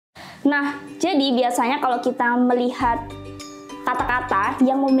Nah, jadi biasanya kalau kita melihat kata-kata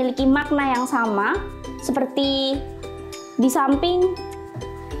yang memiliki makna yang sama, seperti di samping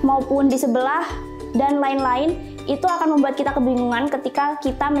maupun di sebelah dan lain-lain, itu akan membuat kita kebingungan ketika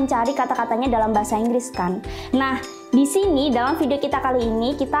kita mencari kata-katanya dalam bahasa Inggris kan. Nah, di sini dalam video kita kali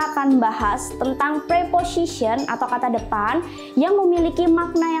ini kita akan bahas tentang preposition atau kata depan yang memiliki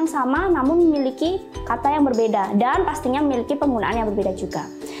makna yang sama namun memiliki kata yang berbeda dan pastinya memiliki penggunaan yang berbeda juga.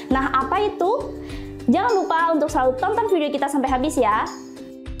 Nah, apa itu? Jangan lupa untuk selalu tonton video kita sampai habis ya.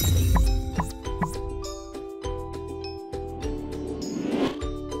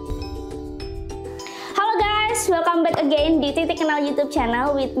 Welcome back again di Titik Kenal YouTube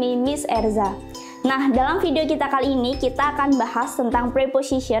channel with me Miss Erza. Nah, dalam video kita kali ini kita akan bahas tentang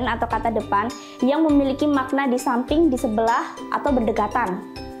preposition atau kata depan yang memiliki makna di samping, di sebelah, atau berdekatan.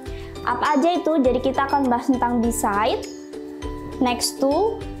 Apa aja itu? Jadi kita akan bahas tentang beside, next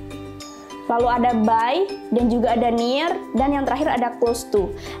to, lalu ada by, dan juga ada near, dan yang terakhir ada close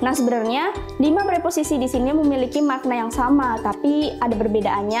to. Nah, sebenarnya 5 preposisi di sini memiliki makna yang sama, tapi ada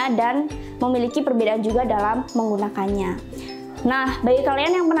perbedaannya dan memiliki perbedaan juga dalam menggunakannya. Nah, bagi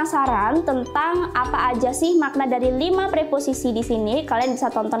kalian yang penasaran tentang apa aja sih makna dari 5 preposisi di sini, kalian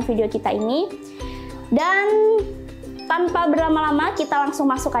bisa tonton video kita ini. Dan tanpa berlama-lama, kita langsung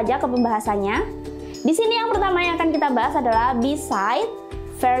masuk aja ke pembahasannya. Di sini yang pertama yang akan kita bahas adalah beside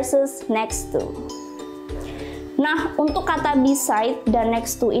versus next to. Nah, untuk kata beside dan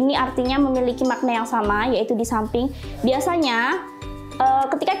next to ini artinya memiliki makna yang sama, yaitu di samping. Biasanya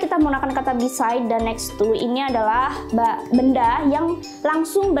ketika kita menggunakan kata beside dan next to, ini adalah benda yang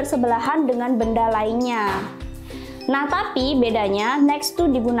langsung bersebelahan dengan benda lainnya. Nah, tapi bedanya next to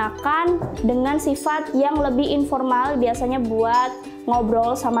digunakan dengan sifat yang lebih informal, biasanya buat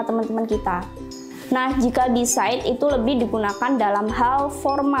ngobrol sama teman-teman kita. Nah, jika beside itu lebih digunakan dalam hal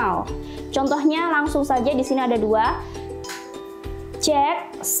formal. Contohnya langsung saja di sini ada 2.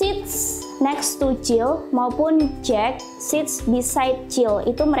 Jack sits next to Jill maupun Jack sits beside Jill.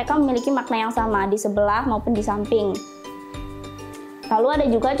 Itu mereka memiliki makna yang sama di sebelah maupun di samping. Lalu ada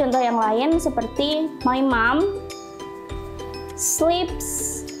juga contoh yang lain seperti my mom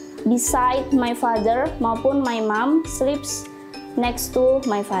sleeps beside my father maupun my mom sleeps next to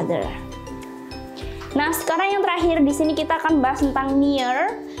my father. Nah, sekarang yang terakhir di sini kita akan bahas tentang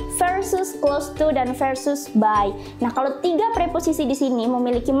near versus close to dan versus by. Nah, kalau 3 preposisi di sini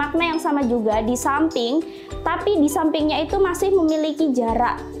memiliki makna yang sama juga di samping, tapi di sampingnya itu masih memiliki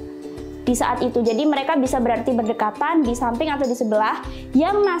jarak di saat itu. Jadi mereka bisa berarti berdekatan, di samping atau di sebelah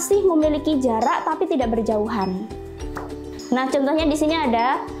yang masih memiliki jarak tapi tidak berjauhan. Nah, contohnya di sini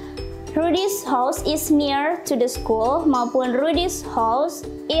ada Rudy's house is near to the school maupun Rudy's house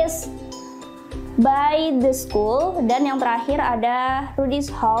is by the school, dan yang terakhir ada Rudy's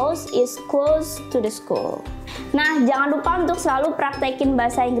house is close to the school. Nah, jangan lupa untuk selalu praktekin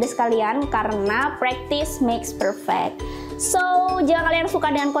bahasa Inggris kalian karena practice makes perfect. So, jika kalian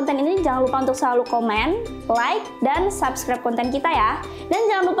suka dengan konten ini, jangan lupa untuk selalu komen, like, dan subscribe konten kita ya. Dan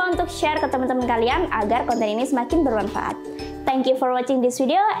jangan lupa untuk share ke teman-teman kalian agar konten ini semakin bermanfaat. Thank you for watching this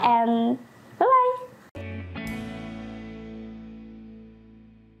video and